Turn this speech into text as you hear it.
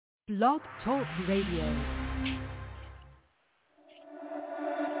Blog Talk Radio.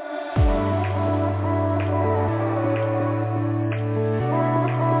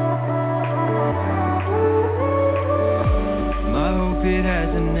 It has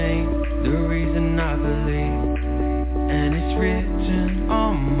a name, the reason I believe, and it's written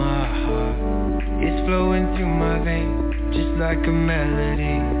on my heart. It's flowing through my veins, just like a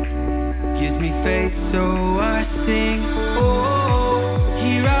melody. Gives me faith, so I sing. Oh,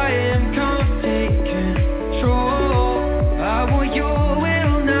 here I am, come take control. I want your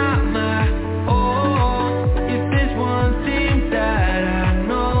will, not my own. If there's one thing that I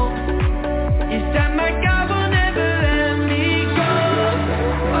know, it's that my God will never let me go.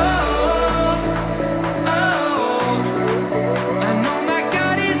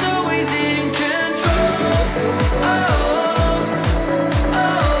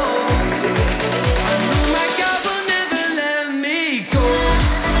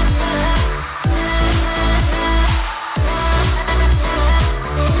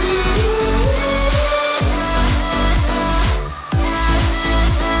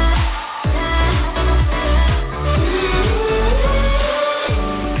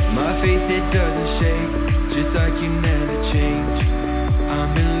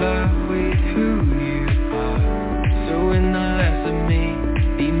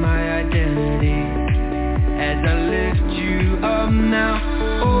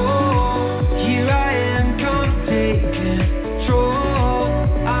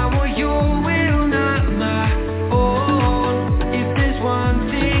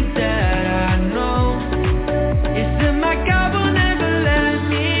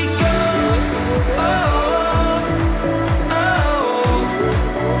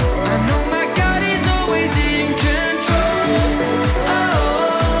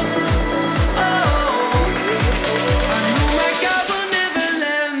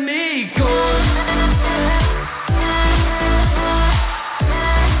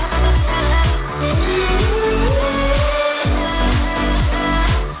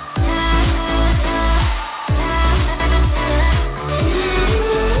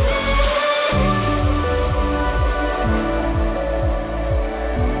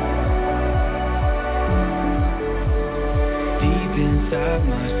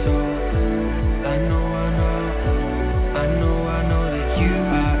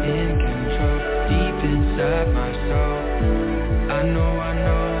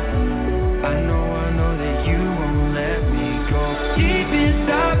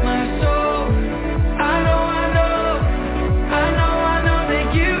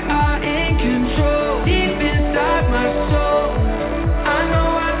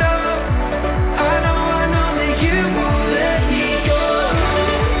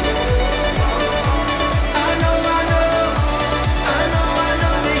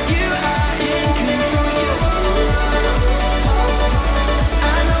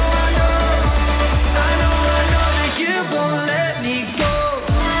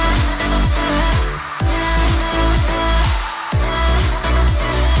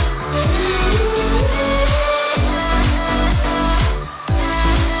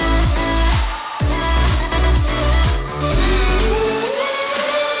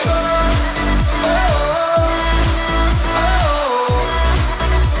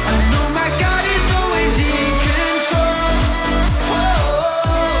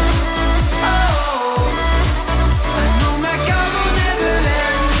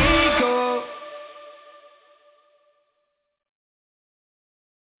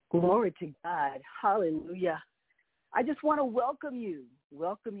 Glory to God. Hallelujah. I just want to welcome you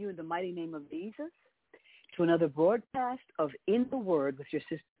in the mighty name of Jesus to another broadcast of In the Word with your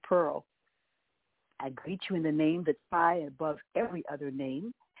Sister Pearl. I greet you in the name that's high above every other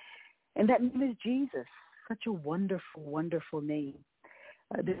name, and that name is Jesus. Such a wonderful, wonderful name.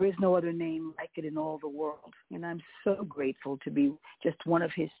 There is no other name like it in all the world, and I'm so grateful to be just one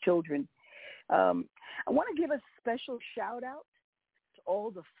of his children. I want to give a special shout-out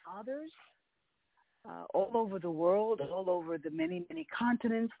all the fathers all over the world, all over the many, many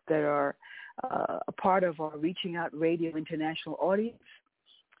continents that are a part of our Reaching Out Radio International audience.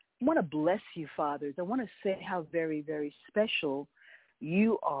 I want to bless you, fathers. I want to say how very, very special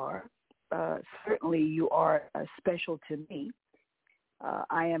you are. Certainly you are special to me.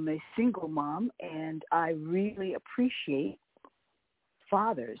 I am a single mom, and I really appreciate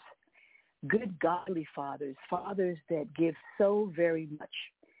fathers. Good, godly fathers, fathers that give so very much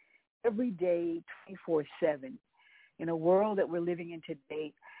every day, 24/7. In a world that we're living in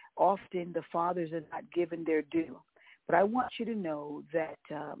today, often the fathers are not given their due. But I want you to know that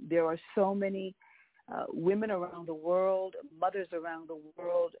there are so many women around the world, mothers around the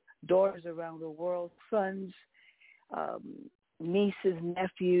world, daughters around the world, sons, nieces,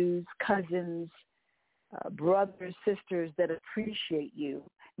 nephews, cousins, brothers, sisters that appreciate you,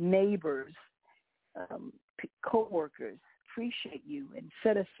 neighbors, co-workers appreciate you and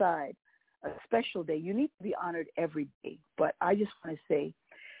set aside a special day. You need to be honored every day. But I just want to say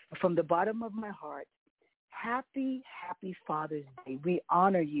from the bottom of my heart, happy, happy Father's Day. We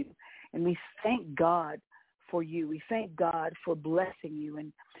honor you and we thank God for you. We thank God for blessing you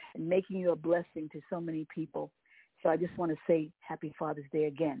and making you a blessing to so many people. So I just want to say happy Father's Day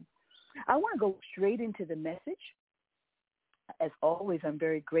again. I want to go straight into the message. As always, I'm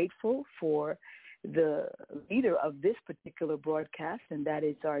very grateful for the leader of this particular broadcast, and that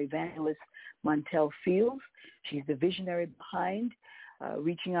is our evangelist, Montel Fields. She's the visionary behind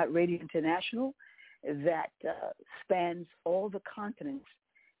Reaching Out Radio International that spans all the continents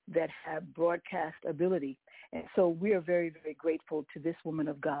that have broadcast ability. And so we are very, very grateful to this woman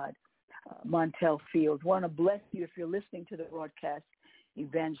of God, Montel Fields. Want to bless you if you're listening to the broadcast,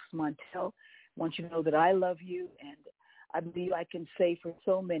 Evangelist Montel. Want you to know that I love you, and I believe I can say for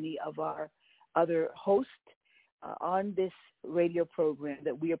so many of our other hosts on this radio program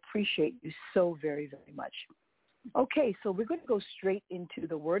that we appreciate you so very, very much. Okay, so we're going to go straight into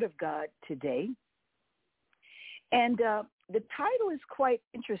the Word of God today. And the title is quite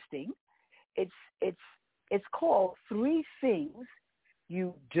interesting. It's called 3 Things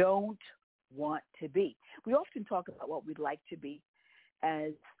You Don't Want to Be. We often talk about what we'd like to be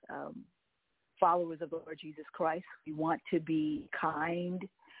as followers of the Lord Jesus Christ. We want to be kind.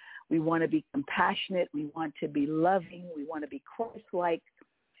 We want to be compassionate. We want to be loving. We want to be Christ-like.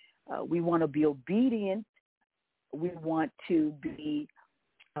 We want to be obedient. We want to be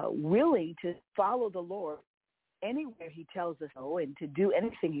willing to follow the Lord anywhere he tells us to go and to do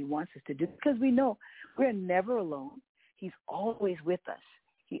anything he wants us to do, because we know we're never alone. He's always with us.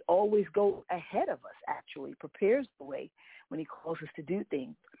 He always goes ahead of us, actually, prepares the way when he calls us to do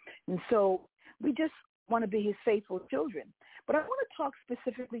things. And so we just want to be his faithful children. But I want to talk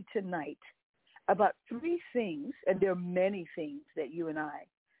specifically tonight about 3 things, and there are many things that you and I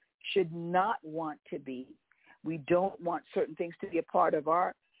should not want to be. We don't want certain things to be a part of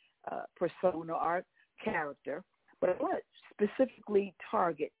our persona, our character. But I want to specifically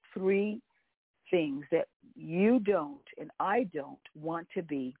target 3 things that you don't and I don't want to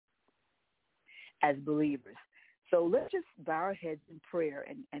be as believers. So let's just bow our heads in prayer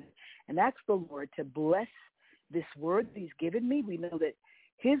and ask the Lord to bless this word that he's given me. We know that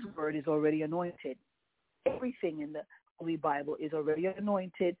his word is already anointed. Everything in the Holy Bible is already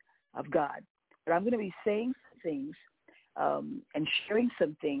anointed of God. But I'm going to be saying some things and sharing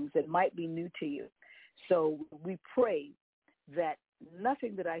some things that might be new to you. So we pray that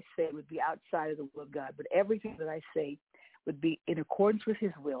nothing that I say would be outside of the will of God, but everything that I say would be in accordance with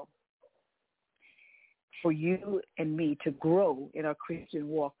his will for you and me to grow in our Christian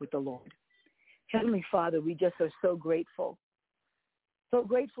walk with the Lord. Heavenly Father, we just are so grateful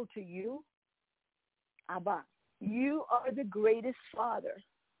to you. Abba, you are the greatest Father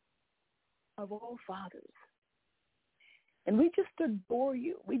of all fathers. And we just adore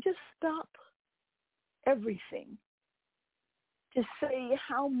you. We just stop everything to say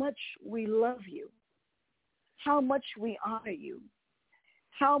how much we love you, how much we honor you,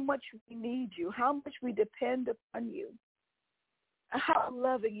 how much we need you, how much we depend upon you, how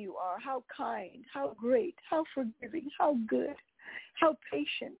loving you are, how kind, how great, how forgiving, how good, how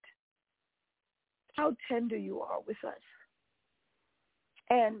patient, how tender you are with us,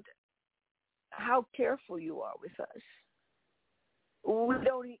 and how careful you are with us. We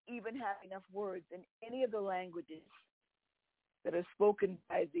don't even have enough words in any of the languages that are spoken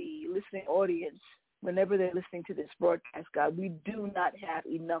by the listening audience whenever they're listening to this broadcast, God. We do not have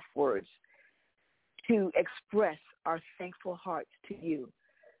enough words to express our thankful hearts to you.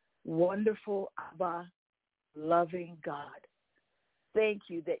 Wonderful, Abba, loving God. Thank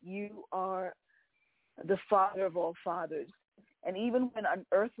you that you are the Father of all fathers. And even when an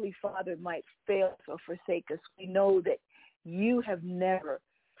earthly father might fail or forsake us, we know that you have never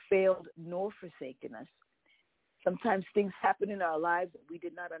failed nor forsaken us. Sometimes things happen in our lives that we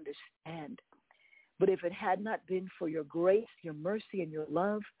did not understand. But if it had not been for your grace, your mercy, and your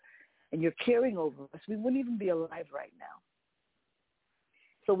love, and your caring over us, we wouldn't even be alive right now.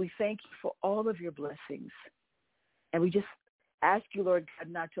 So we thank you for all of your blessings. And we just ask you, Lord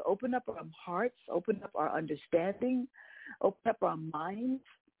God, now to open up our hearts, open up our understanding, open up our minds,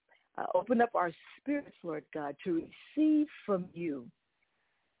 open up our spirits, Lord God, to receive from you.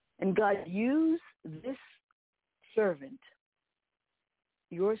 And God, use this servant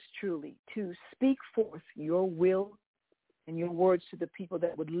yours truly, to speak forth your will and your words to the people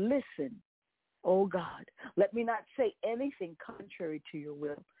that would listen. Oh God, let me not say anything contrary to your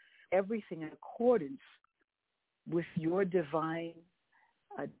will, everything in accordance with your divine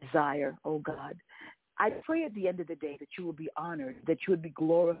desire, oh God. I pray at the end of the day that you will be honored, that you would be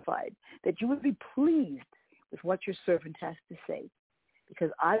glorified, that you would be pleased with what your servant has to say, because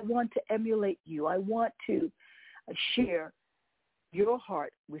I want to emulate you. I want to share your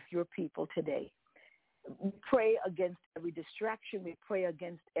heart with your people today. We pray against every distraction. We pray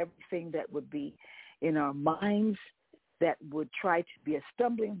against everything that would be in our minds that would try to be a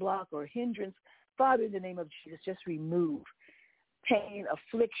stumbling block or hindrance. Father, in the name of Jesus, just remove pain,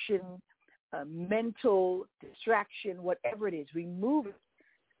 affliction, mental distraction, whatever it is. Remove it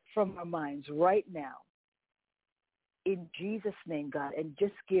from our minds right now. In Jesus' name, God, and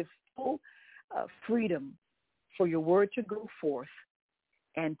just give full freedom for your word to go forth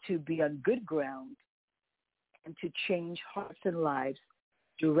and to be on good ground and to change hearts and lives,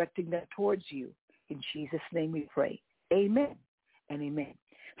 directing them towards you. In Jesus' name we pray. Amen and amen.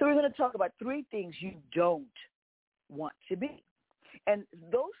 So we're going to talk about 3 things you don't want to be. And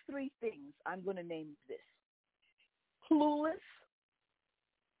those 3 things I'm going to name this: clueless,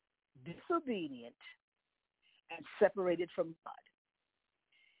 disobedient, and separated from God.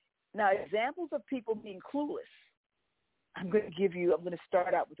 Now, examples of people being clueless, I'm going to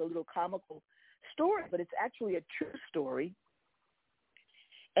start out with a little comical story, but it's actually a true story.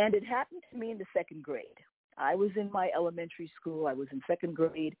 And it happened to me in the 2nd grade. I was in my elementary school. I was in 2nd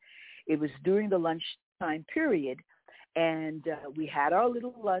grade. It was during the lunchtime period, and we had our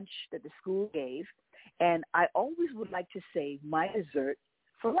little lunch that the school gave, and I always would like to save my dessert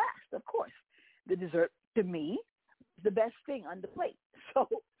for last, of course. The dessert, to me, was the best thing on the plate. So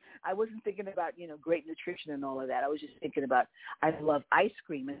I wasn't thinking about, great nutrition and all of that. I was just thinking about, I love ice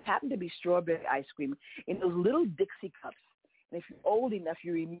cream. And it happened to be strawberry ice cream in those little Dixie cups. And if you're old enough,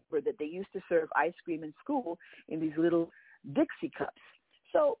 you remember that they used to serve ice cream in school in these little Dixie cups.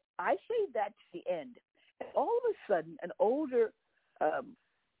 So I saved that to the end. And all of a sudden, an older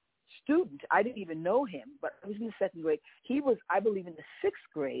student, I didn't even know him, but I was in the 2nd grade. He was, I believe, in the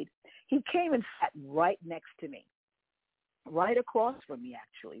 6th grade. He came and sat right next to me. Right across from me,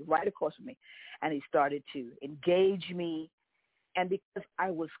 actually, right across from me. And he started to engage me. And because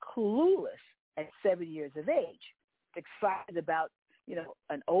I was clueless at 7 years of age, excited about,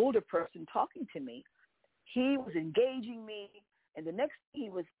 an older person talking to me, he was engaging me. And the next thing, he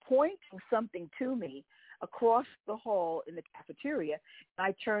was pointing something to me across the hall in the cafeteria. And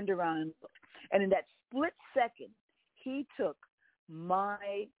I turned around and looked. And in that split second, he took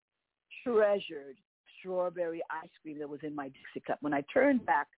my treasured strawberry ice cream that was in my Dixie cup. When I turned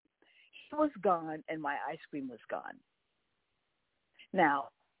back, he was gone and my ice cream was gone. Now,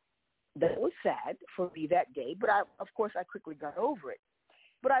 that was sad for me that day, but of course I quickly got over it.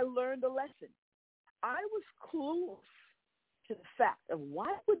 But I learned a lesson. I was clueless to the fact of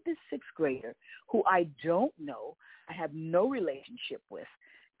why would this 6th grader, who I don't know, I have no relationship with,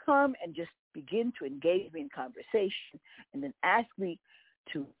 come and just begin to engage me in conversation and then ask me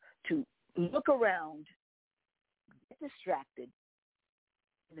to look around, get distracted,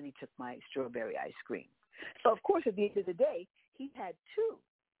 and then he took my strawberry ice cream. So, of course, at the end of the day, he had 2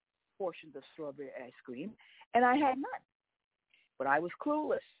 portions of strawberry ice cream, and I had none. But I was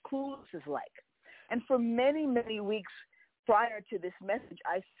clueless. Clueless is like. And for many, many weeks prior to this message,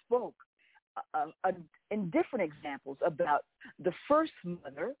 I spoke in different examples about the first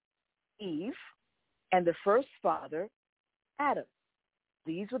mother, Eve, and the first father, Adam.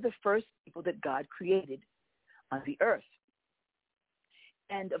 These were the first people that God created on the earth.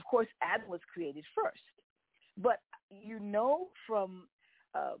 And, of course, Adam was created first. But from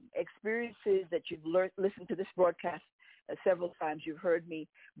experiences that you've listened to this broadcast several times, you've heard me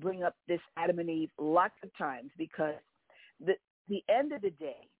bring up this Adam and Eve lots of times, because the end of the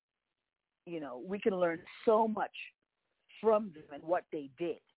day, we can learn so much from them and what they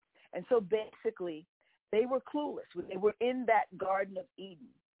did. And so basically, they were clueless. They were in that Garden of Eden,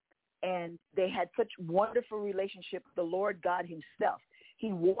 and they had such wonderful relationship with the Lord God himself.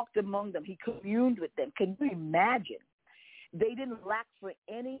 He walked among them. He communed with them. Can you imagine? They didn't lack for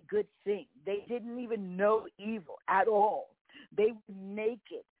any good thing. They didn't even know evil at all. They were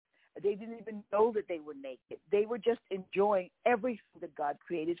naked. They didn't even know that they were naked. They were just enjoying everything that God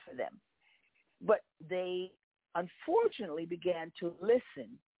created for them. But they, unfortunately, began to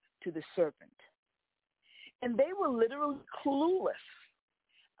listen to the serpent. And they were literally clueless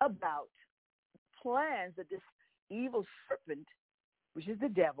about plans that this evil serpent, which is the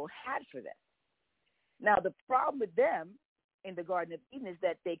devil, had for them. Now, the problem with them in the Garden of Eden is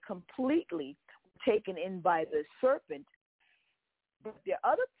that they completely were taken in by the serpent. But the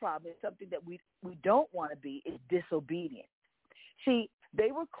other problem is something that we don't want to be is disobedient. See,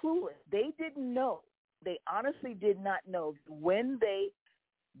 they were clueless. They didn't know. They honestly did not know when they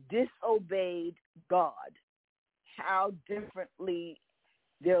disobeyed God, how differently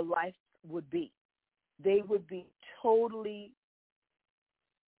their life would be. They would be totally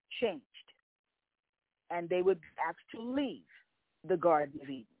changed, and they would be asked to leave the Garden of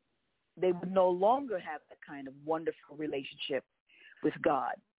Eden. They would no longer have that kind of wonderful relationship with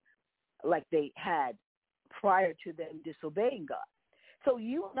God like they had prior to them disobeying God. So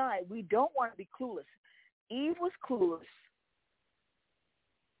you and I, we don't want to be clueless. Eve was clueless.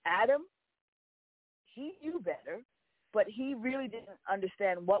 Adam, he knew better, but he really didn't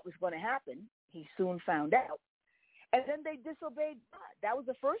understand what was going to happen. He soon found out. And then they disobeyed God. That was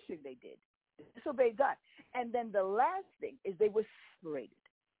the first thing they did. They disobeyed God. And then the last thing is they were separated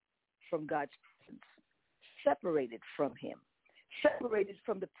from God's presence, separated from him, separated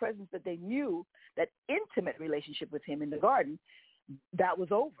from the presence that they knew, that intimate relationship with him in the garden, that was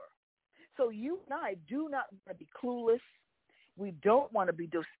over. So you and I do not want to be clueless. We don't want to be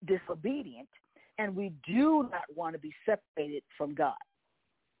disobedient, and we do not want to be separated from God.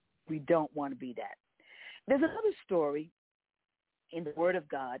 We don't want to be that. There's another story in the Word of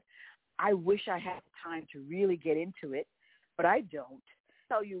God. I wish I had time to really get into it, but I don't. I'll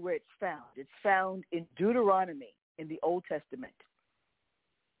tell you where it's found. It's found in Deuteronomy in the Old Testament.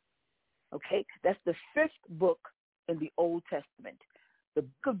 Okay? That's the 5th book in the Old Testament, the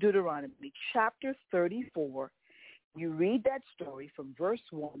book of Deuteronomy, chapter 34. You read that story from verse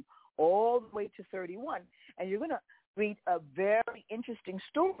 1 all the way to 31, and you're going to read a very interesting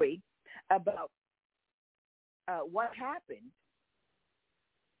story about what happened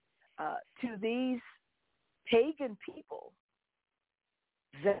to these pagan people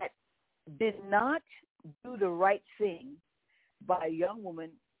that did not do the right thing by a young woman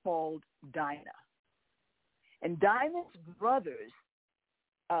called Dinah. And Dinah's brothers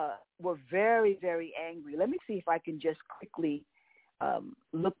were very, very angry. Let me see if I can just quickly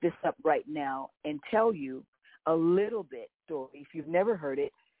look this up right now and tell you a little bit story. If you've never heard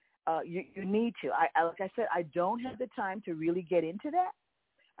it, you need to. Like I said, I don't have the time to really get into that.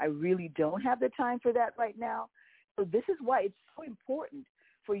 I really don't have the time for that right now. So this is why it's so important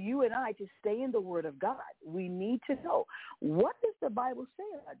for you and I to stay in the Word of God. We need to know, what does the Bible say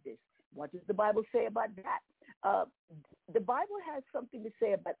about this? What does the Bible say about that? The Bible has something to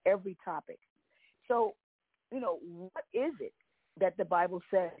say about every topic. So, what is it that the Bible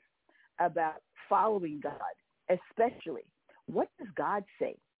says about following God, especially? What does God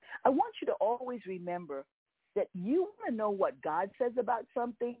say? I want you to always remember that you want to know what God says about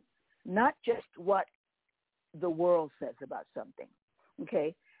something, not just what the world says about something,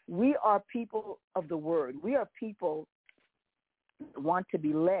 okay? We are people of the Word. We are people who want to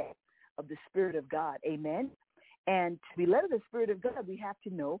be led of the Spirit of God, amen? And to be led of the Spirit of God, we have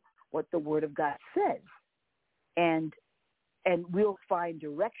to know what the Word of God says. And we'll find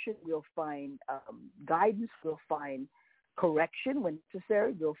direction, we'll find guidance, we'll find correction when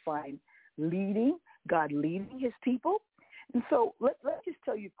necessary, we'll find leading, God leading his people. And so let's just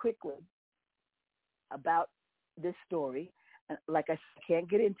tell you quickly about this story. Like I can't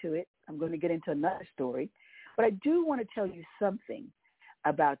get into it. I'm going to get into another story. But I do want to tell you something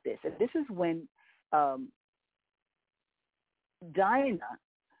about this. And this is when Dinah,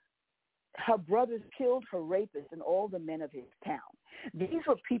 her brothers killed her rapist and all the men of his town. These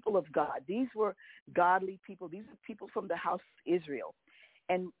were people of God. These were godly people. These were people from the house of Israel.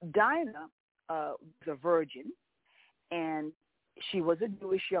 And Dinah was a virgin, and she was a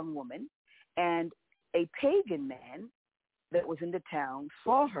Jewish young woman, and a pagan man that was in the town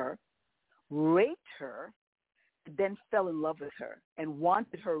saw her, raped her, then fell in love with her and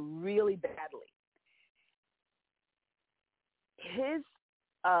wanted her really badly. His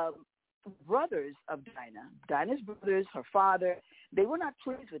brothers of Dinah's brothers, her father, they were not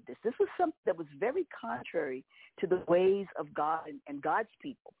pleased with this. This was something that was very contrary to the ways of God and God's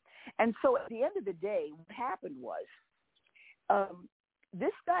people. And so at the end of the day, what happened was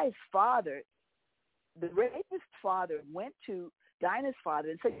this guy's father, the rapist's father, went to Dinah's father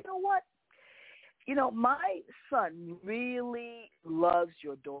and said, you know what? My son really loves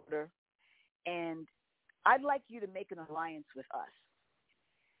your daughter, and I'd like you to make an alliance with us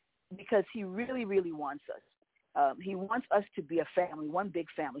because he really, really wants us. He wants us to be a family, one big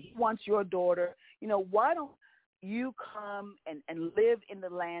family. He wants your daughter. Why don't you come and live in the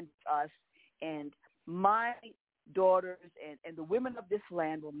land with us, and my daughters and the women of this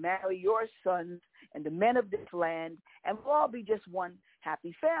land will marry your sons and the men of this land, and we'll all be just one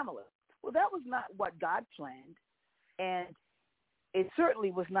happy family. Well, that was not what God planned, and it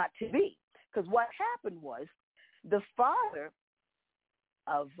certainly was not to be, because what happened was the father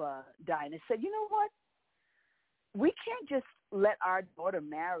of Dinah said, you know what? We can't just let our daughter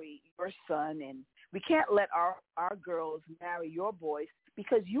marry your son, and we can't let our girls marry your boys,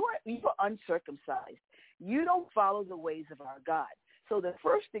 because you are uncircumcised. You don't follow the ways of our God. So the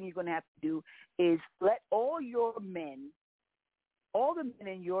first thing you're going to have to do is let all the men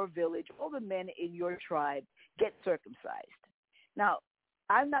in your village, all the men in your tribe get circumcised. Now,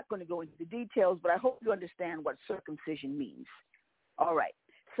 I'm not going to go into the details, but I hope you understand what circumcision means. All right.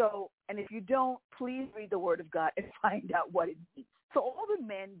 So, and if you don't, please read the Word of God and find out what it means. So all the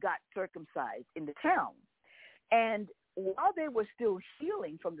men got circumcised in the town. And while they were still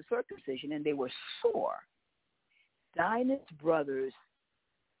healing from the circumcision and they were sore, Dinah's brothers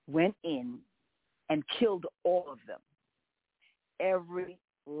went in and killed all of them, every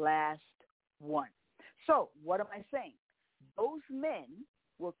last one. So what am I saying? Those men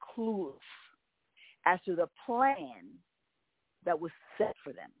were clueless as to the plan that was set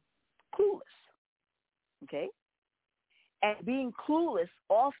for them. Clueless. Okay? And being clueless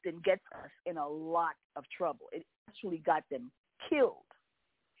often gets us in a lot of trouble. It actually got them killed.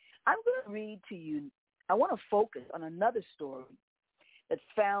 I'm going to read to you, I want to focus on another story that's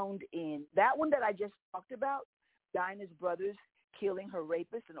found in that one that I just talked about, Dinah's brothers killing her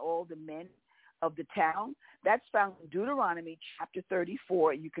rapist and all the men of the town. That's found in Deuteronomy chapter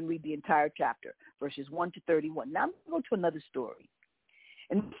 34. You can read the entire chapter, verses 1 to 31. Now I'm going to go to another story.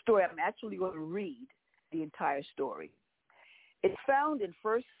 In this story, I'm actually going to read the entire story. It's found in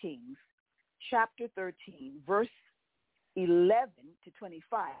 1 Kings chapter 13, verse 11 to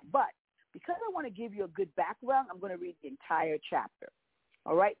 25. But because I want to give you a good background, I'm going to read the entire chapter.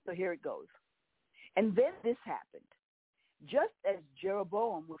 All right, so here it goes. And then this happened. Just as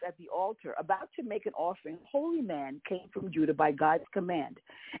Jeroboam was at the altar about to make an offering, a holy man came from Judah by God's command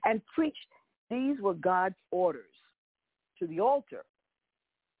and preached. These were God's orders to the altar.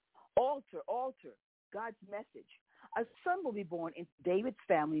 Altar, altar, God's message. A son will be born into David's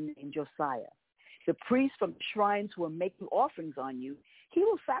family named Josiah. The priests from the shrines who are making offerings on you, he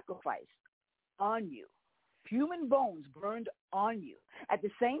will sacrifice on you. Human bones burned on you. At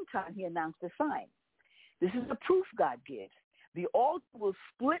the same time, he announced a sign. This is the proof God gives. The altar will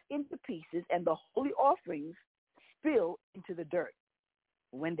split into pieces and the holy offerings spill into the dirt.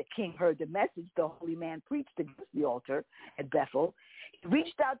 When the king heard the message the holy man preached against the altar at Bethel, he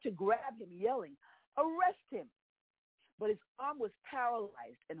reached out to grab him, yelling, "Arrest him!" But his arm was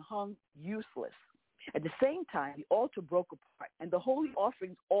paralyzed and hung useless. At the same time, the altar broke apart and the holy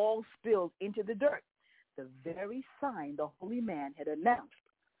offerings all spilled into the dirt, the very sign the holy man had announced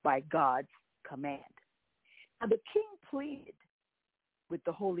by God's command. Now the king pleaded with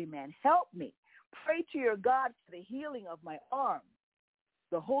the holy man, "Help me. Pray to your God for the healing of my arm."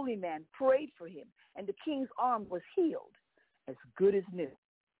 The holy man prayed for him, and the king's arm was healed, as good as new.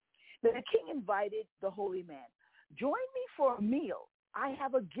 Then the king invited the holy man, "Join me for a meal. I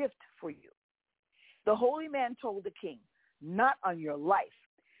have a gift for you." The holy man told the king, "Not on your life.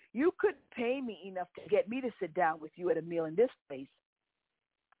 You couldn't pay me enough to get me to sit down with you at a meal in this place.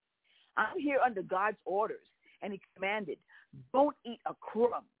 I'm here under God's orders." And he commanded, "Don't eat a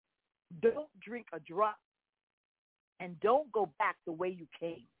crumb. Don't drink a drop. And don't go back the way you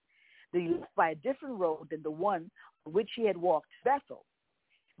came." Then he left by a different road than the one on which he had walked to Bethel.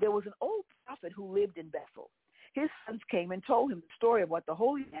 There was an old prophet who lived in Bethel. His sons came and told him the story of what the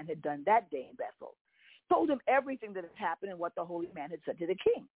holy man had done that day in Bethel. Told him everything that had happened and what the holy man had said to the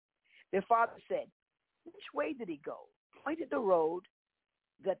king. Their father said, "Which way did he go?" Pointed the road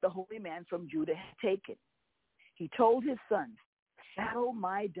that the holy man from Judah had taken. He told his sons, "Saddle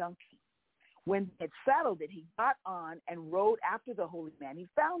my donkey." When he had saddled it, he got on and rode after the holy man. He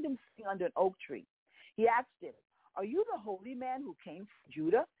found him sitting under an oak tree. He asked him, "Are you the holy man who came from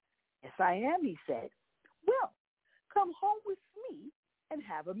Judah?" "Yes, I am," he said. "Well, come home with me and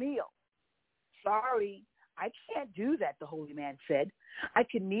have a meal." "Sorry, I can't do that," the holy man said. "I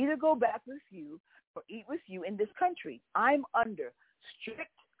can neither go back with you or eat with you in this country. I'm under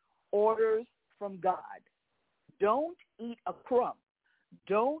strict orders from God. Don't eat a crumb.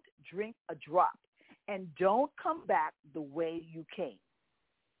 Don't drink a drop. And don't come back the way you came."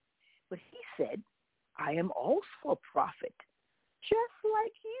 But he said, "I am also a prophet, just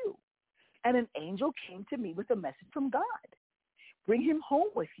like you. And an angel came to me with a message from God. Bring him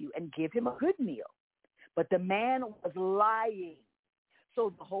home with you and give him a good meal." But the man was lying.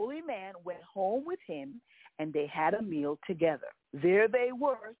 So the holy man went home with him, and they had a meal together. There they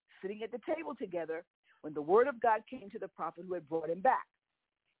were, sitting at the table together, when the word of God came to the prophet who had brought him back.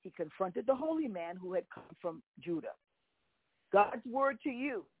 He confronted the holy man who had come from Judah. God's word to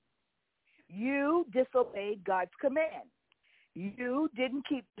you. You disobeyed God's command. You didn't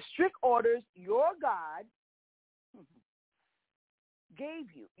keep the strict orders your God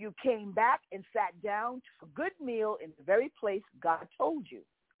gave you. You came back and sat down to a good meal in the very place God told you.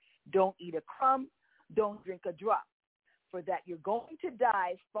 Don't eat a crumb. Don't drink a drop. For that you're going to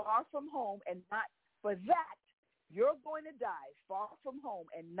die far from home, and not for that you're going to die far from home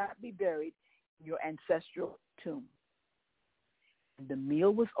and not be buried in your ancestral tomb. And the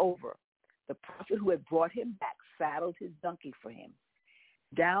meal was over. The prophet who had brought him back saddled his donkey for him.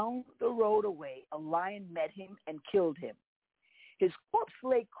 Down the road away, a lion met him and killed him. His corpse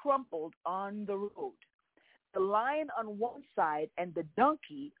lay crumpled on the road, the lion on one side and the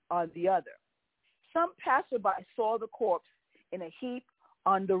donkey on the other. Some passerby saw the corpse in a heap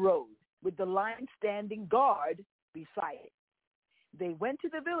on the road, with the lion standing guard beside it. They went to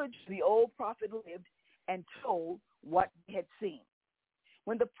the village where the old prophet lived and told what they had seen.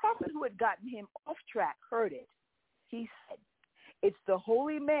 When the prophet who had gotten him off track heard it, he said, "It's the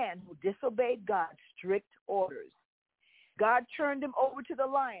holy man who disobeyed God's strict orders. God turned him over to the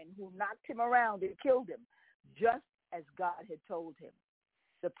lion, who knocked him around and killed him, just as God had told him."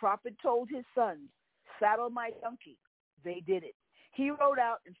 The prophet told his sons, "Saddle my donkey." They did it. He rode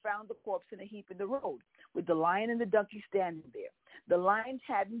out and found the corpse in a heap in the road, with the lion and the donkey standing there. The lions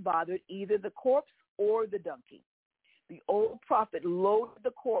hadn't bothered either the corpse or the donkey. The old prophet loaded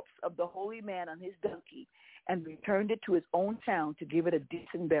the corpse of the holy man on his donkey and returned it to his own town to give it a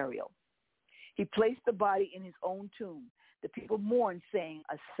decent burial. He placed the body in his own tomb. The people mourned, saying,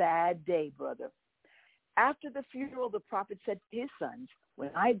 "A sad day, brother." After the funeral, the prophet said to his sons,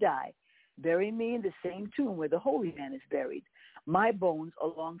 "When I die, bury me in the same tomb where the holy man is buried, my bones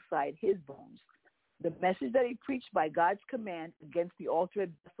alongside his bones." The message that he preached by God's command against the altar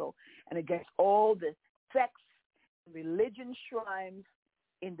at Bethel and against all the sects and religion shrines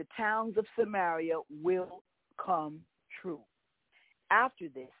in the towns of Samaria will come true. After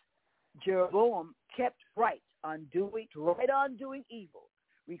this, Jeroboam kept right on doing evil,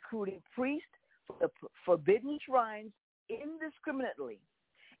 recruiting priests for the forbidden shrines indiscriminately.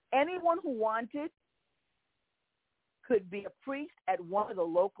 Anyone who wanted could be a priest at one of the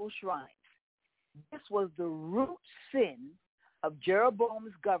local shrines. This was the root sin of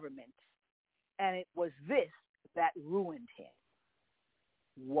Jeroboam's government, and it was this that ruined him.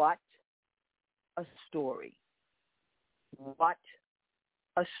 What a story. What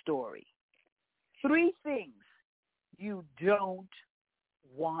a story. 3 things you don't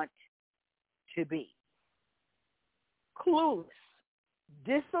want to be: clueless,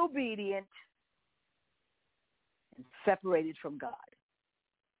 disobedient, and separated from God.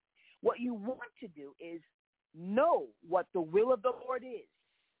 What you want to do is know what the will of the Lord is.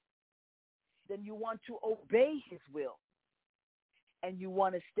 Then you want to obey his will. And you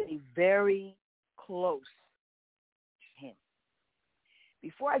want to stay very close to him.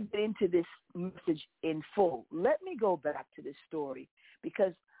 Before I get into this message in full, let me go back to this story,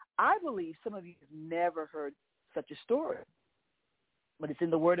 because I believe some of you have never heard such a story. But it's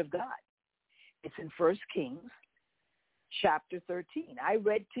in the Word of God. It's in 1 Kings chapter 13. I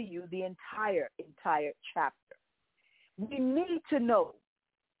read to you the entire chapter. We need to know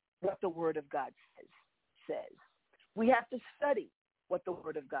what the Word of God says. We have to study what the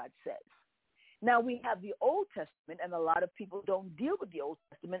Word of God says. Now, we have the Old Testament, and a lot of people don't deal with the Old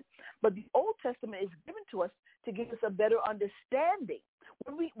Testament, but the Old Testament is given to us to give us a better understanding.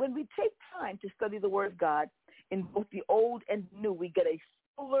 When we take time to study the Word of God in both the Old and New, we get a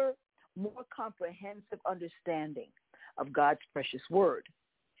fuller, more comprehensive understanding of God's precious Word.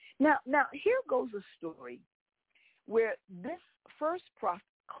 Now here goes a story where this first prophet,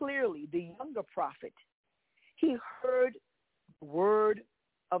 clearly the younger prophet, he heard the word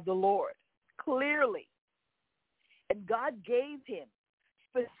of the Lord clearly. And God gave him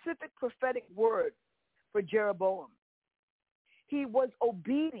specific prophetic word for Jeroboam. He was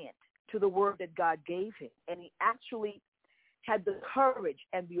obedient to the word that God gave him, and he actually had the courage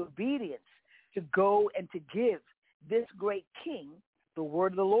and the obedience to go and to give this great king the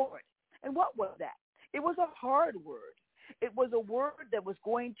word of the Lord. And what was that? It was a hard word. It was a word that was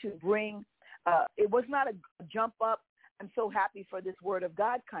going to bring, it was not a jump up, I'm so happy for this word of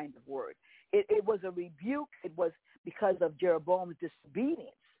God kind of word. It was a rebuke. It was because of Jeroboam's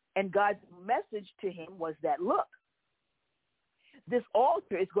disobedience. And God's message to him was that, look, this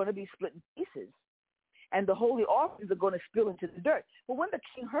altar is going to be split in pieces. and the holy offerings are going to spill into the dirt. But when the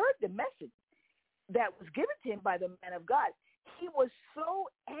king heard the message that was given to him by the man of God, he was so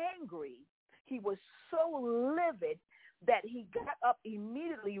angry, he was so livid that he got up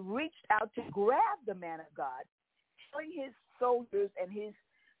immediately, reached out to grab the man of God, telling his soldiers and his,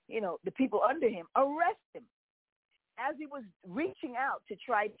 the people under him, arrest him. As he was reaching out to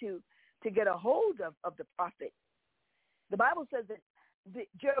try to get a hold of the prophet, the Bible says that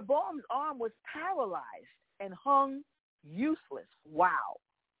Jeroboam's arm was paralyzed and hung useless. Wow.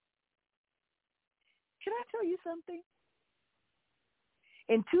 Can I tell you something?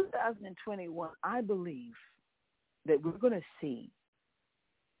 In 2021, I believe that we're going to see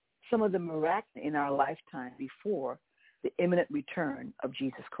some of the miraculous in our lifetime before the imminent return of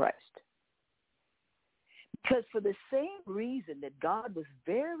Jesus Christ. Because for the same reason that God was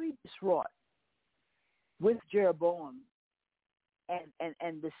very distraught with Jeroboam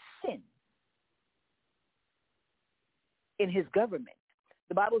and the sin in his government,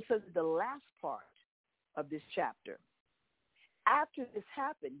 the Bible says that the last part of this chapter, after this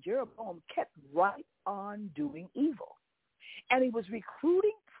happened, Jeroboam kept right on doing evil. And he was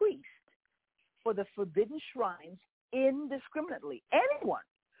recruiting priests for the forbidden shrines indiscriminately. Anyone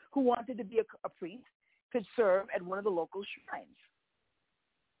who wanted to be a priest could serve at one of the local shrines.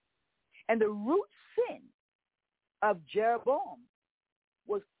 And the root sin of Jeroboam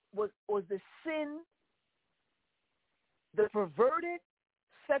was the sin, the perverted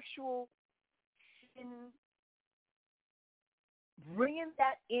sexual sin, bringing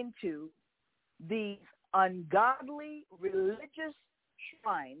that into these ungodly religious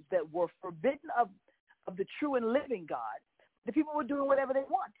shrines that were forbidden of the true and living God. The people were doing whatever they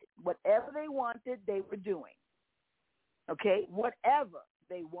wanted. Whatever they wanted, they were doing. Okay? Whatever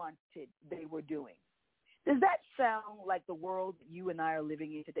they wanted, they were doing. Does that sound like the world that you and I are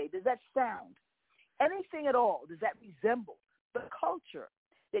living in today? Does that sound anything at all? Does that resemble the culture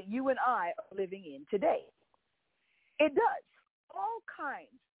that you and I are living in today? It does. All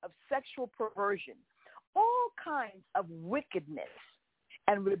kinds of sexual perversion, all kinds of wickedness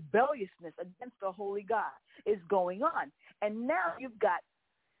and rebelliousness against the holy God is going on. And now you've got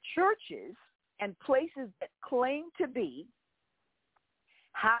churches and places that claim to be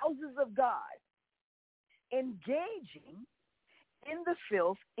houses of God engaging in the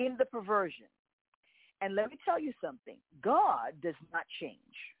filth, in the perversion. And let me tell you something. God does not change.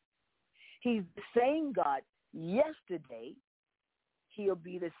 He's the same God yesterday. He'll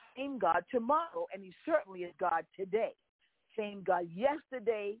be the same God tomorrow, and he certainly is God today. Same God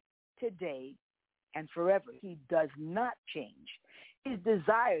yesterday, today, and forever. He does not change. His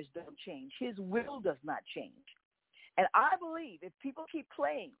desires don't change. His will does not change. And I believe if people keep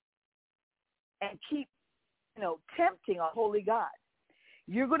playing and keep, tempting a holy God,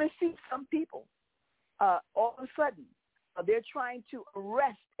 you're going to see some people all of a sudden, they're trying to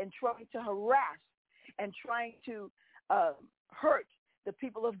arrest and trying to harass and trying to hurt the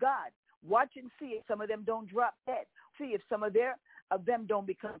people of God. Watch and see if some of them don't drop dead. See if some of them don't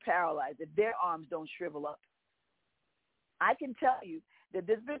become paralyzed, if their arms don't shrivel up. I can tell you that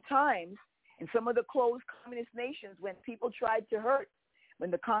there's been times in some of the closed communist nations when people tried to hurt, when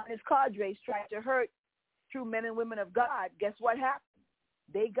the communist cadres tried to hurt true men and women of God, guess what happened?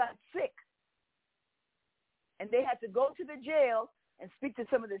 They got sick. And they had to go to the jail and speak to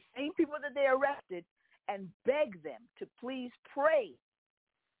some of the same people that they arrested and beg them to please pray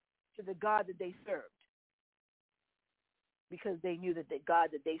to the God that they served, because they knew that the God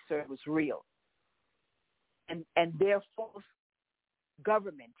that they served was real. And their false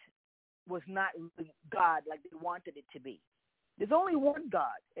government was not really God like they wanted it to be. There's only one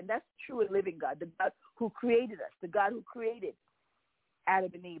God, and that's the true and living God, the God who created us, the God who created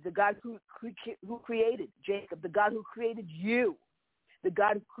Adam and Eve, the God who created Jacob, the God who created you, the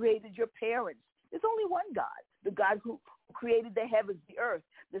God who created your parents. There's only one God, the God who created the heavens, the earth,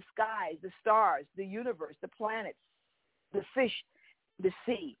 the skies, the stars, the universe, the planets, the fish, the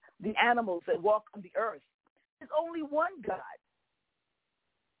sea, the animals that walk on the earth. There's only one God.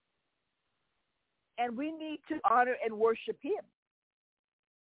 And we need to honor and worship him.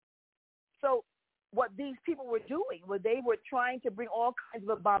 So what these people were doing was they were trying to bring all kinds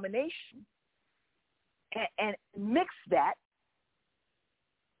of abomination and mix that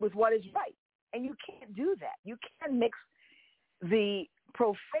with what is right. And you can't do that. You can't mix the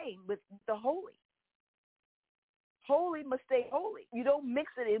profane with the holy. Holy must stay holy. You don't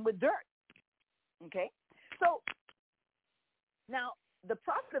mix it in with dirt. Okay? So now the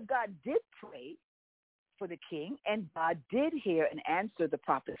prophet of God did pray for the king, and God did hear and answer the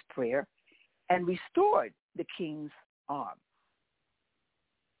prophet's prayer and restored the king's arm.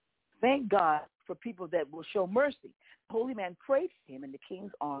 Thank God for people that will show mercy. The holy man prayed for him, and the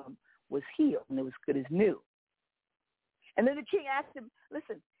king's arm was healed, and it was good as new. And then the king asked him,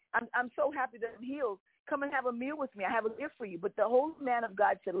 listen, I'm so happy that I'm healed. Come and have a meal with me. I have a gift for you. But the holy man of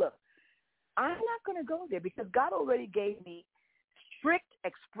God said, look, I'm not going to go there because God already gave me strict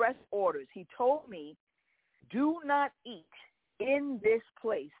express orders. He told me, do not eat in this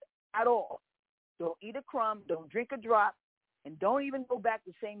place at all. Don't eat a crumb, don't drink a drop, and don't even go back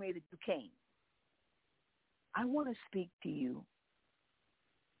the same way that you came. I want to speak to you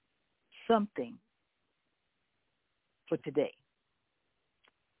something for today.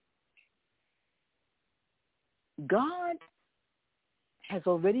 God has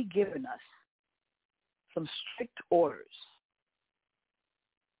already given us some strict orders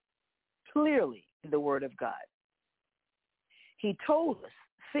clearly in the Word of God. He told us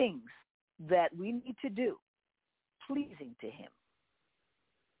things that we need to do pleasing to him.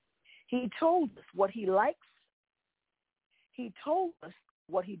 He told us what he likes. He told us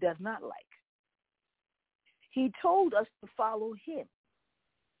what he does not like. He told us to follow him.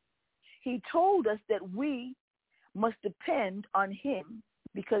 He told us that we must depend on him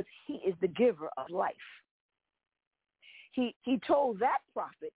because he is the giver of life. He told that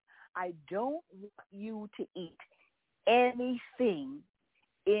prophet, I don't want you to eat anything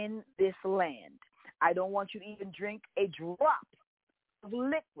in this land. I don't want you to even drink a drop of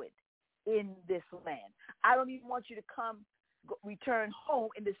liquid in this land. I don't even want you to return home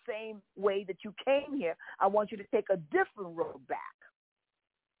in the same way that you came here. I want you to take a different road back.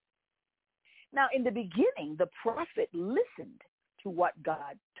 Now, in the beginning, the prophet listened to what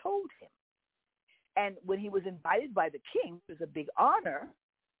God told him. And when he was invited by the king, it was a big honor,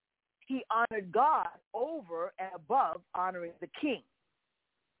 he honored God over and above honoring the king.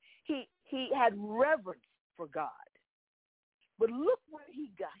 He had reverence for God. But look where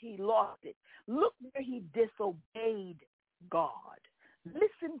he lost it. Look where he disobeyed God.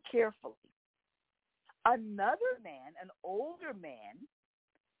 Listen carefully. Another man, an older man,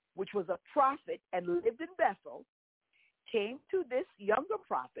 which was a prophet and lived in Bethel, came to this younger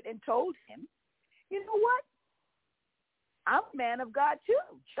prophet and told him, you know what? I'm a man of God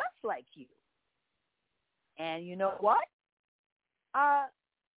too, just like you. And you know what?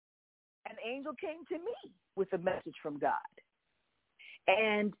 An angel came to me with a message from God.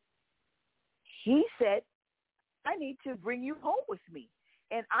 And he said, I need to bring you home with me.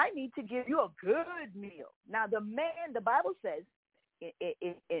 And I need to give you a good meal. Now, the man, the Bible says,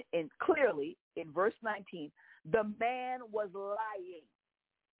 in clearly in verse 19, the man was lying.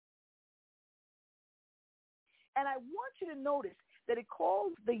 And I want you to notice that it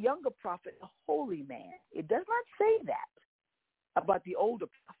calls the younger prophet a holy man. It does not say that about the older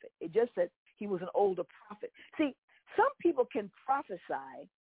prophet. It just says he was an older prophet. See, some people can prophesy,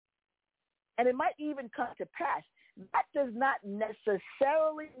 and it might even come to pass. That does not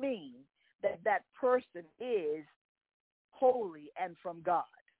necessarily mean that that person is holy and from God.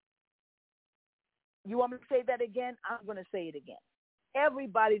 You want me to say that again? I'm going to say it again.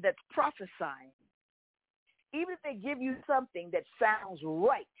 Everybody that's prophesying, even if they give you something that sounds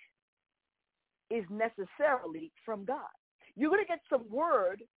right, is necessarily from God. You're going to get some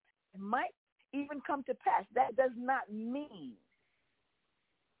word that might even come to pass. That does not mean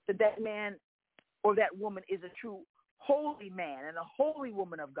that that man or that woman is a true holy man and a holy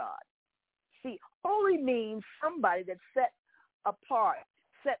woman of God. See, holy means somebody that's set apart,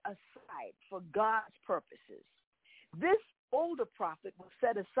 set aside for God's purposes. This older prophet was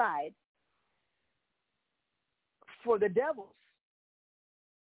set aside for the devil's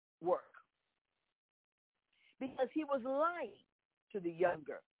work because he was lying to the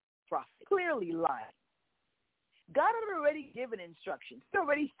younger prophet, clearly lying. God had already given instructions. He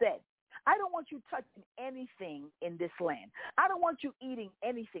already said, I don't want you touching anything in this land. I don't want you eating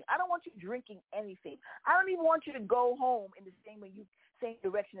anything. I don't want you drinking anything. I don't even want you to go home in the same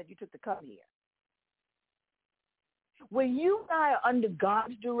direction that you took to come here. When you and I are under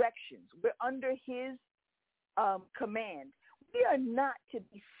God's directions, we're under his command, we are not to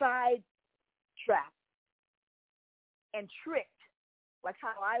be sidetracked and tricked like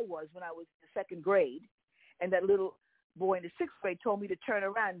how I was when I was in the second grade, and that little boy in the sixth grade told me to turn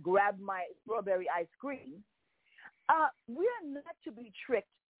around and grab my strawberry ice cream. We are not to be tricked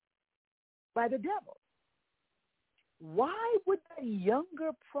by the devil. Why would that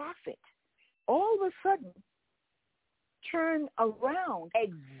younger prophet all of a sudden turn around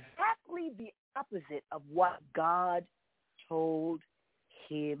exactly the opposite of what God told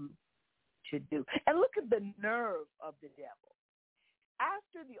him to do? And look at the nerve of the devil.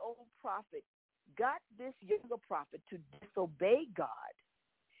 After the old prophet got this younger prophet to disobey God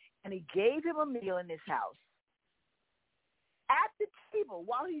and he gave him a meal in his house at the table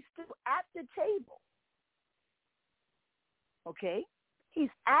while he's still at the table. Okay? He's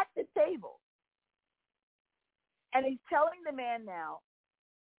at the table. And he's telling the man now,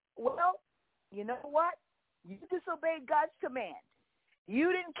 well, you know what? You disobeyed God's command.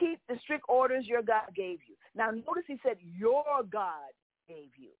 You didn't keep the strict orders your God gave you. Now, notice he said, your God gave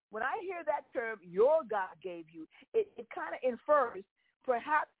you. When I hear that term, your God gave you, it kind of infers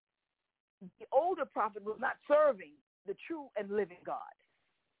perhaps the older prophet was not serving the true and living God.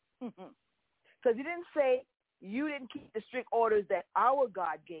 Because he didn't say, you didn't keep the strict orders that our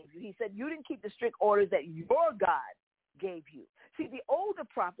God gave you. He said, you didn't keep the strict orders that your God gave you. See, the older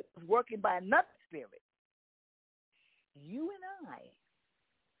prophet was working by another spirit. You and I,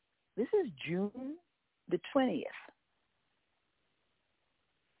 this is June the 20th.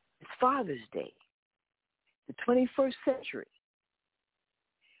 It's Father's Day, the 21st century.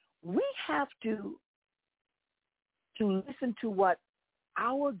 We have to listen to what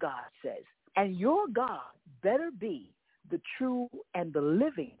our God says. And your God better be the true and the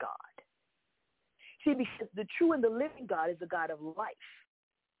living God. See, because the true and the living God is a God of life.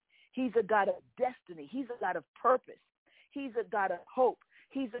 He's a God of destiny. He's a God of purpose. He's a God of hope.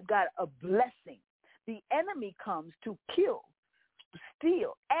 He's a God of blessing. The enemy comes to kill, to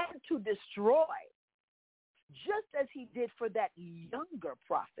steal, and to destroy, just as he did for that younger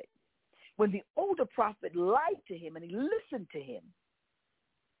prophet. When the older prophet lied to him and he listened to him,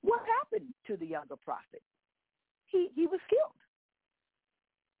 what happened to the younger prophet? He was killed.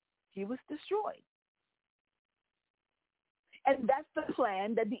 He was destroyed. And that's the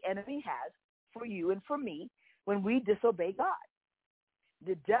plan that the enemy has for you and for me when we disobey God.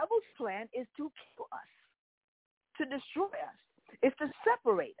 The devil's plan is to kill us, to destroy us, is to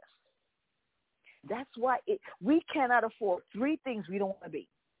separate us. That's why we cannot afford three things we don't want to be.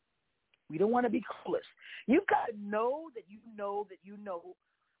 We don't want to be clueless. You've got to know that you know that you know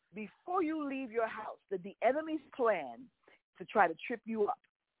before you leave your house that the enemy's plan is to try to trip you up.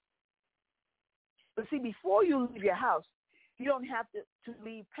 But see, before you leave your house, you don't have to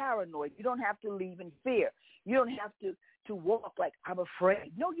leave paranoid. You don't have to leave in fear. You don't have to walk like, I'm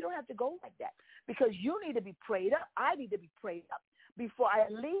afraid. No, you don't have to go like that, because you need to be prayed up. I need to be prayed up. Before I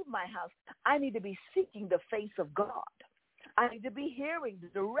leave my house, I need to be seeking the face of God. I need to be hearing the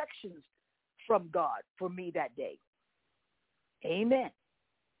directions from God for me that day. Amen.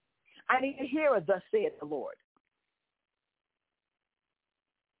 I need to hear a thus saith the Lord.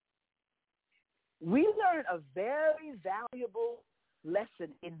 We learn a very valuable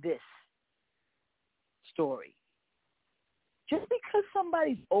lesson in this story. Just because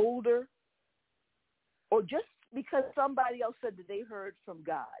somebody's older, or just because somebody else said that they heard from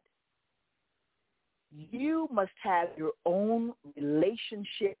God, you must have your own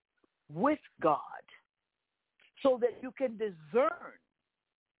relationship with God so that you can discern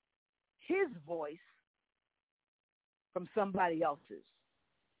his voice from somebody else's.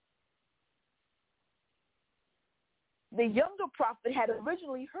 The younger prophet had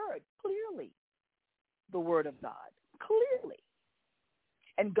originally heard clearly the word of God, clearly.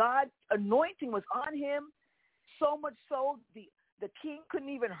 And God's anointing was on him, so much so the king couldn't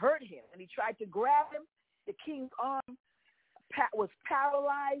even hurt him. And he tried to grab him. The king's arm was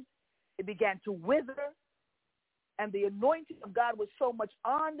paralyzed. It began to wither. And the anointing of God was so much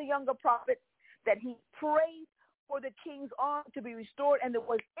on the younger prophet that he prayed for the king's arm to be restored, and it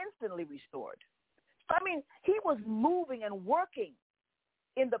was instantly restored. So, I mean, he was moving and working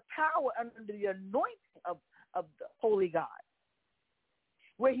in the power and under the anointing of the Holy God.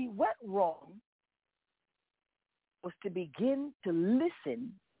 Where he went wrong was to begin to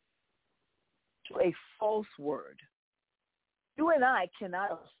listen to a false word. You and I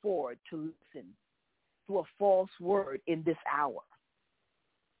cannot afford to listen to a false word in this hour.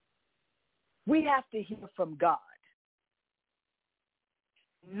 We have to hear from God,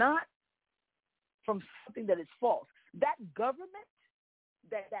 not from something that is false. That government,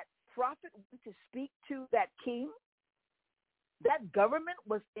 that prophet went to speak to that king, that government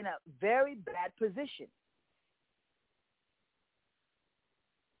was in a very bad position.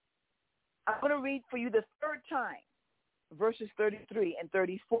 I'm going to read for you the third time, verses 33 and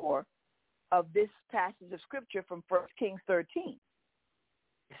 34 of this passage of Scripture from 1 Kings 13.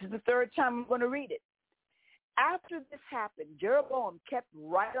 This is the third time I'm going to read it. After this happened, Jeroboam kept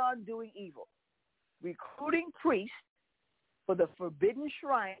right on doing evil, recruiting priests for the forbidden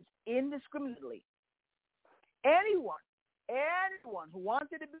shrines indiscriminately. Anyone who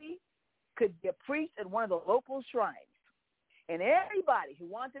wanted to be could be a priest at one of the local shrines. And everybody who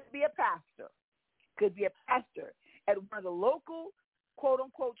wanted to be a pastor could be a pastor at one of the local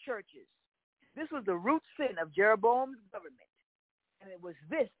quote-unquote churches. This was the root sin of Jeroboam's government, and it was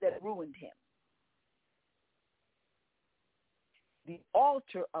this that ruined him. The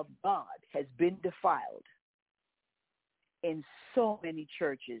altar of God has been defiled in so many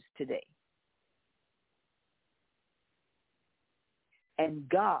churches today. And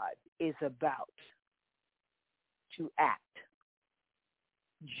God is about to act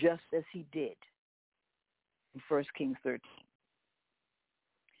just as he did in 1 Kings 13.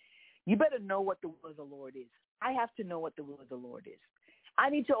 You better know what the will of the Lord is. I have to know what the will of the Lord is. I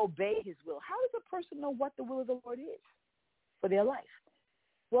need to obey his will. How does a person know what the will of the Lord is for their life?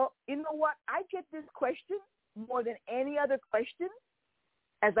 Well, you know what? I get this question more than any other question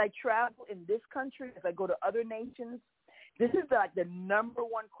as I travel in this country, as I go to other nations. This is like the number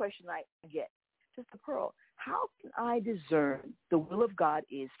one question I get. Sister Pearl, how can I discern the will of God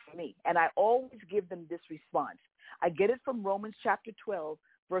is for me? And I always give them this response. I get it from Romans chapter 12,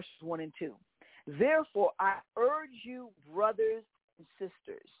 verses 1 and 2. Therefore, I urge you, brothers and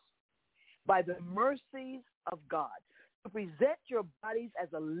sisters, by the mercies of God, to present your bodies as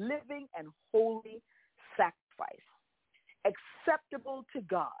a living and holy sacrifice, acceptable to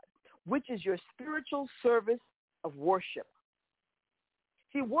God, which is your spiritual service of worship.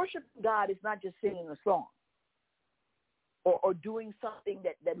 See, worshiping God is not just singing a song or doing something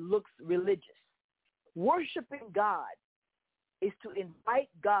that looks religious. Worshiping God is to invite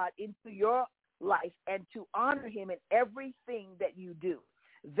God into your life and to honor him in everything that you do.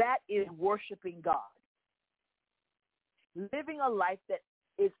 That is worshiping God. Living a life that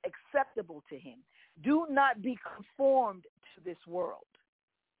is acceptable to him. Do not be conformed to this world,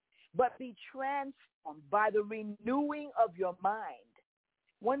 but be transformed by the renewing of your mind.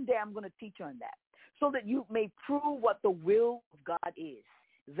 One day I'm going to teach on that, so that you may prove what the will of God is,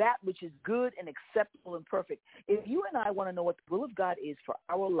 that which is good and acceptable and perfect. If you and I want to know what the will of God is for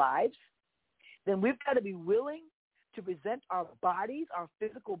our lives, then we've got to be willing to present our bodies, our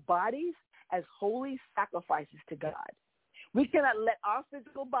physical bodies, as holy sacrifices to God. We cannot let our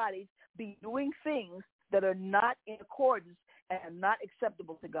physical bodies be doing things that are not in accordance and not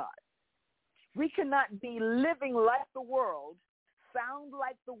acceptable to God. We cannot be living like the world, sound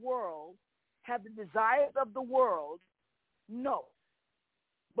like the world, have the desires of the world. No.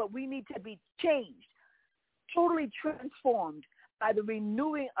 But we need to be changed, totally transformed by the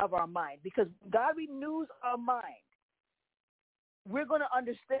renewing of our mind. Because when God renews our mind, we're going to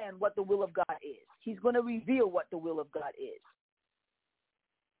understand what the will of God is. He's going to reveal what the will of God is.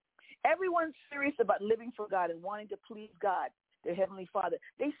 Everyone's serious about living for God and wanting to please God, their Heavenly Father.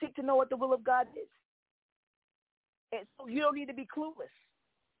 They seek to know what the will of God is. And so you don't need to be clueless.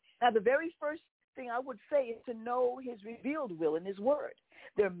 Now, the very first thing I would say is to know his revealed will in his word.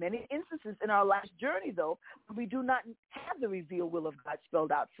 There are many instances in our life's journey, though, when we do not have the revealed will of God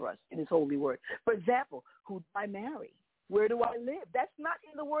spelled out for us in his holy word. For example, who do I marry? Where do I live? That's not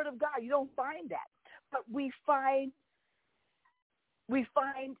in the word of God. You don't find that. But we find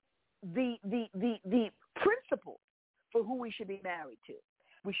the principle for who we should be married to.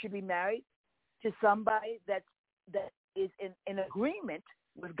 We should be married to somebody that is in agreement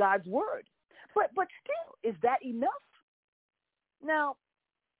with God's word. But still, is that enough? Now,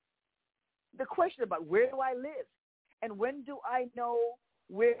 the question about where do I live and when do I know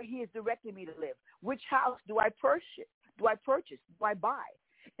where he is directing me to live? Which house do I purchase? Do I buy?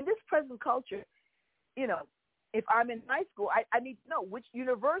 In this present culture, you know, if I'm in high school, I need to know which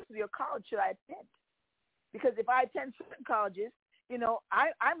university or college should I attend. Because if I attend certain colleges, you know,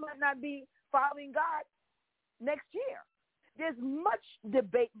 I might not be following God next year. There's much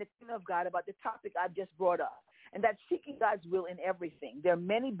debate in the kingdom of God about the topic I've just brought up, and that's seeking God's will in everything. There are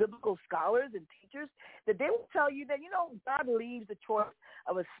many biblical scholars and teachers that they will tell you that, you know, God leaves the choice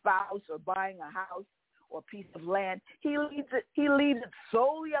of a spouse or buying a house or a piece of land. He leaves it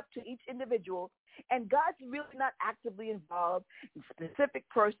solely up to each individual, and God's really not actively involved in the specific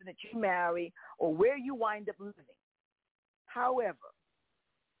person that you marry or where you wind up living. However,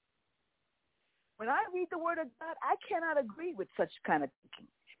 when I read the word of God, I cannot agree with such kind of thinking.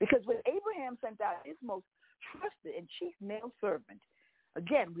 Because when Abraham sent out his most trusted and chief male servant,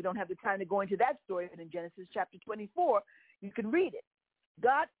 again, we don't have the time to go into that story, but in Genesis chapter 24, you can read it.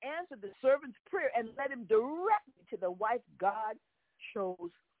 God answered the servant's prayer and led him directly to the wife God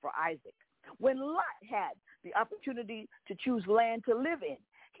chose for Isaac. When Lot had the opportunity to choose land to live in,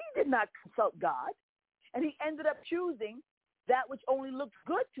 he did not consult God, and he ended up choosing that which only looked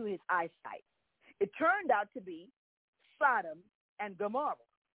good to his eyesight. It turned out to be Sodom and Gomorrah.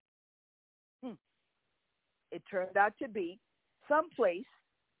 It turned out to be some place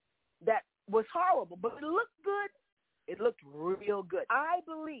that was horrible, but it looked good. It looked real good. I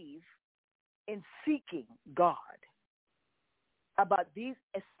believe in seeking God about these,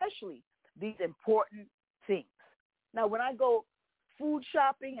 especially these important things. Now, when I go food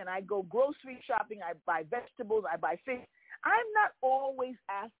shopping and I go grocery shopping, I buy vegetables, I buy fish, I'm not always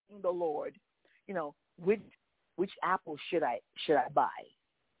asking the Lord, which apple should I buy?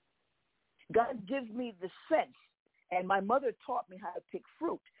 God gives me the sense, and my mother taught me how to pick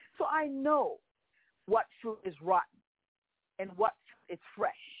fruit. So I know what fruit is rotten and what is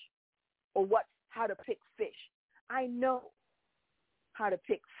fresh, or how to pick fish. I know how to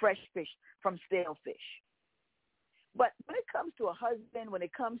pick fresh fish from stale fish. But when it comes to a husband, when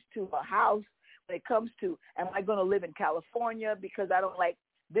it comes to a house, when it comes to, am I going to live in California because I don't like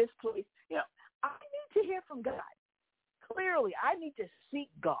this place? I need to hear from God. Clearly, I need to seek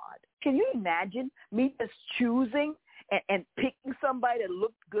God. Can you imagine me just choosing and picking somebody that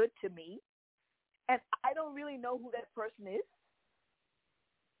looked good to me, and I don't really know who that person is?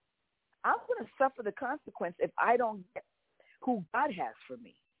 I'm going to suffer the consequence if I don't get who God has for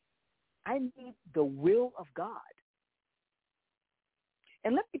me. I need the will of God.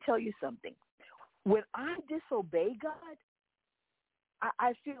 And let me tell you something. When I disobey God,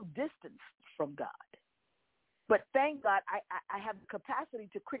 I feel distance from God. But thank God I have the capacity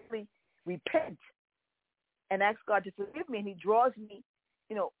to quickly repent and ask God to forgive me, and he draws me,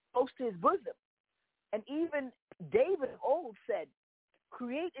 close to his bosom. And even David of old said,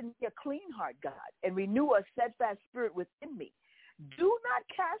 create in me a clean heart, God, and renew a steadfast spirit within me. Do not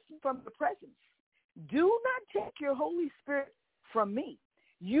cast me from your presence. Do not take your Holy Spirit from me.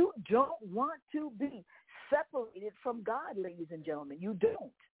 You don't want to be separated from God, ladies and gentlemen. You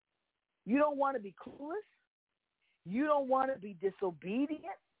don't. You don't want to be clueless. You don't want to be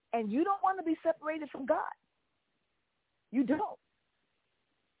disobedient. And you don't want to be separated from God. You don't.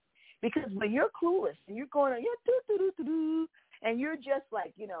 Because when you're clueless and you're going, and you're just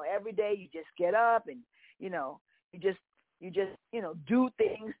like, every day you just get up and, you just do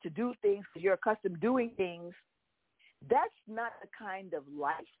things because you're accustomed to doing things. That's not the kind of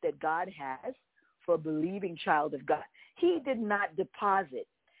life that God has for a believing child of God. He did not deposit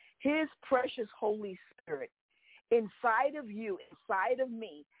his precious Holy Spirit inside of you, inside of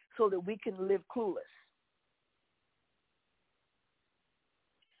me, so that we can live clueless.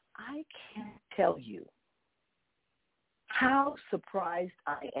 I can't tell you how surprised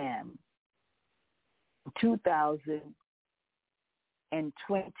I am in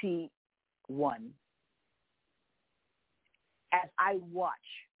 2021 as I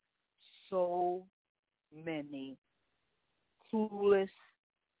watch so many clueless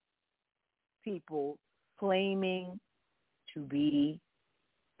people claiming to be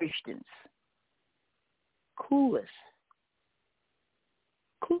Christians. Clueless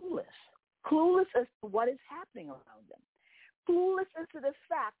as to what is happening around them. Clueless as to the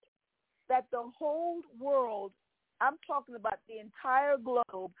fact that the whole world, I'm talking about the entire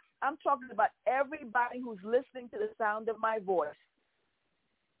globe, I'm talking about everybody who's listening to the sound of my voice,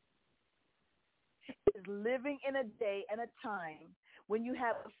 is living in a day and a time when you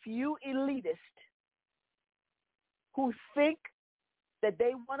have a few elitists who think that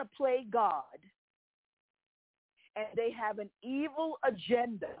they want to play God, and they have an evil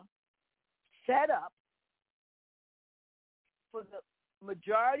agenda set up for the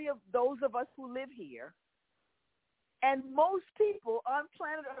majority of those of us who live here. And most people on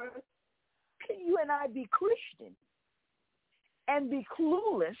planet Earth, can you and I be Christian and be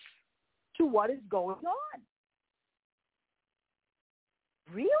clueless to what is going on?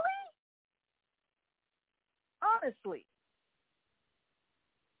 Really? Honestly.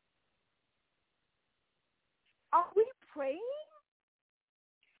 Are we praying?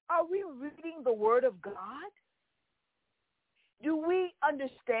 Are we reading the Word of God? Do we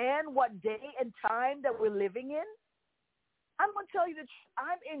understand what day and time that we're living in? I'm going to tell you the truth.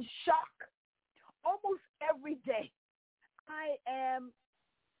 I'm in shock almost every day. I am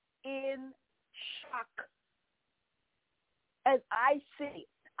in shock as I see.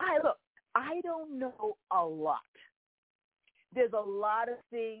 I don't know a lot. There's a lot of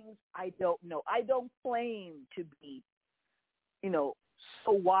things I don't know. I don't claim to be,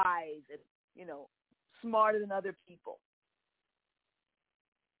 so wise and, smarter than other people.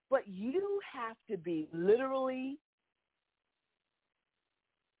 But you have to be literally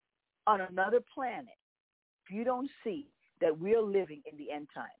on another planet if you don't see that we're living in the end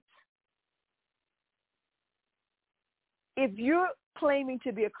times. If you're claiming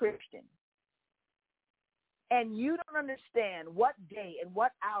to be a Christian and you don't understand what day and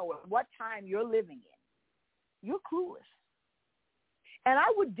what hour, what time you're living in, you're clueless. And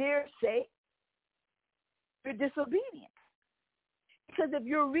I would dare say you're disobedient. Because if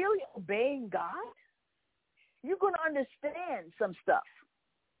you're really obeying God, you're going to understand some stuff.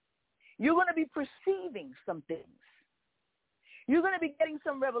 You're going to be perceiving some things. You're going to be getting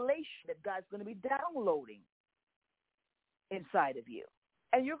some revelation that God's going to be downloading inside of you.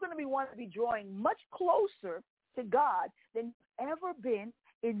 And you're going to want to be drawing much closer to God than you've ever been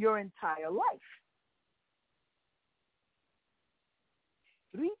in your entire life.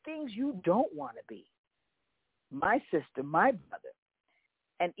 3 things you don't want to be. My sister, my brother,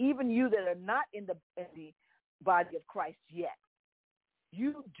 and even you that are not in the body of Christ yet.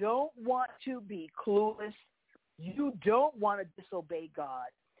 You don't want to be clueless. You don't want to disobey God.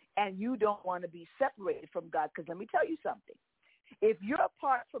 And you don't want to be separated from God. Because let me tell you something. If you're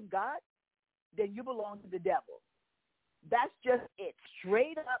apart from God, then you belong to the devil. That's just it.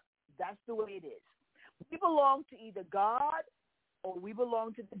 Straight up, that's the way it is. We belong to either God or we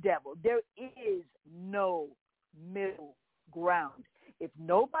belong to the devil. There is no middle ground. If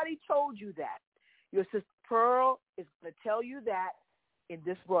nobody told you that, your sister Pearl is going to tell you that in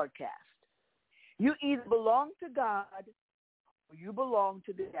this broadcast. You either belong to God or you belong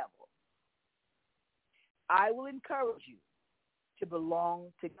to the devil. I will encourage you to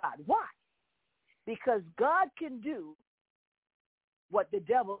belong to God. Why? Because God can do what the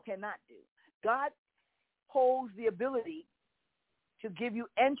devil cannot do. God holds the ability to give you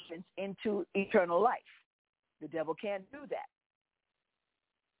entrance into eternal life. The devil can't do that.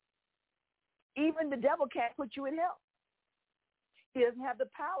 Even the devil can't put you in hell. He doesn't have the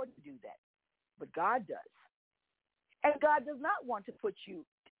power to do that. But God does. And God does not want to put you,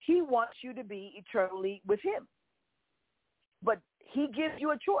 he wants you to be eternally with him. But he gives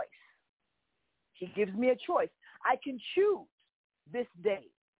you a choice. He gives me a choice. I can choose this day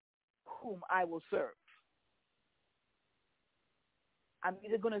whom I will serve. I'm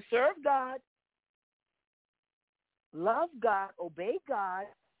either going to serve God, love God, obey God,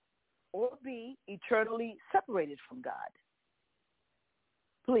 or be eternally separated from God.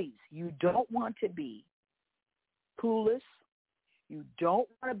 Please, you don't want to be clueless. You don't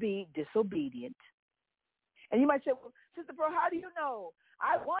want to be disobedient. And you might say, well, Sister Pearl, how do you know?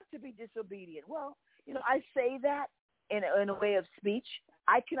 I want to be disobedient. Well, I say that in a way of speech.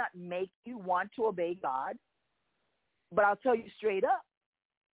 I cannot make you want to obey God. But I'll tell you straight up.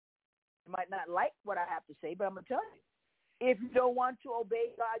 You might not like what I have to say, but I'm going to tell you. If you don't want to obey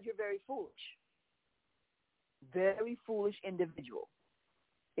God, you're very foolish. Very foolish individual.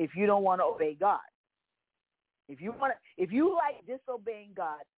 If you don't want to obey God. If you like disobeying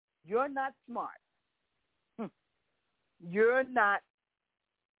God, you're not smart. You're not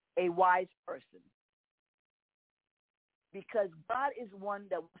a wise person. Because God is one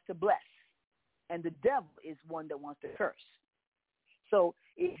that wants to bless, and the devil is one that wants to curse. So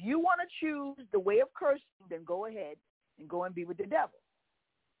if you want to choose the way of cursing, then go ahead and go and be with the devil.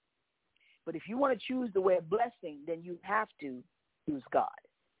 But if you want to choose the way of blessing, then you have to choose God.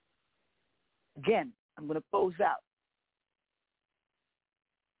 Again, I'm going to close out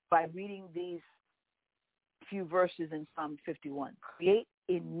by reading these few verses in Psalm 51. Create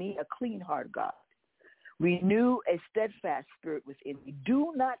in me a clean heart, God. Renew a steadfast spirit within me.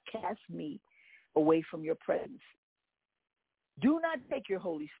 Do not cast me away from your presence. Do not take your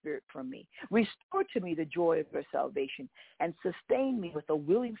Holy Spirit from me. Restore to me the joy of your salvation and sustain me with a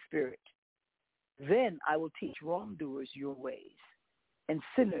willing spirit. Then I will teach wrongdoers your ways, and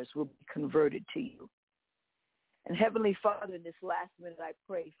sinners will be converted to you. And Heavenly Father, in this last minute, I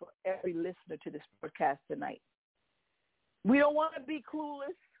pray for every listener to this broadcast tonight. We don't want to be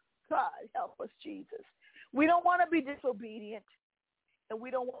clueless. God, help us, Jesus. We don't want to be disobedient, and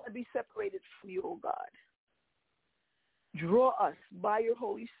we don't want to be separated from you, oh God. Draw us by your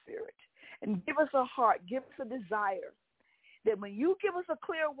Holy Spirit and give us a heart, give us a desire that when you give us a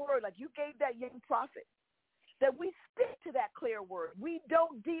clear word like you gave that young prophet, that we stick to that clear word. We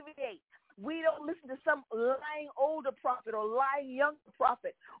don't deviate. We don't listen to some lying older prophet or lying younger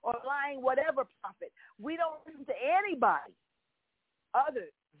prophet or lying whatever prophet. We don't listen to anybody other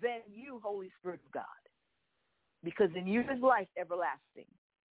than you, Holy Spirit of God, because in you is life everlasting.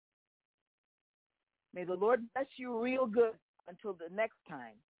 May the Lord bless you real good until the next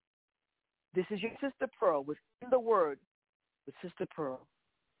time. This is your Sister Pearl within the Word with Sister Pearl.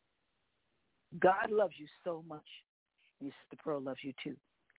 God loves you so much. And your Sister Pearl loves you too.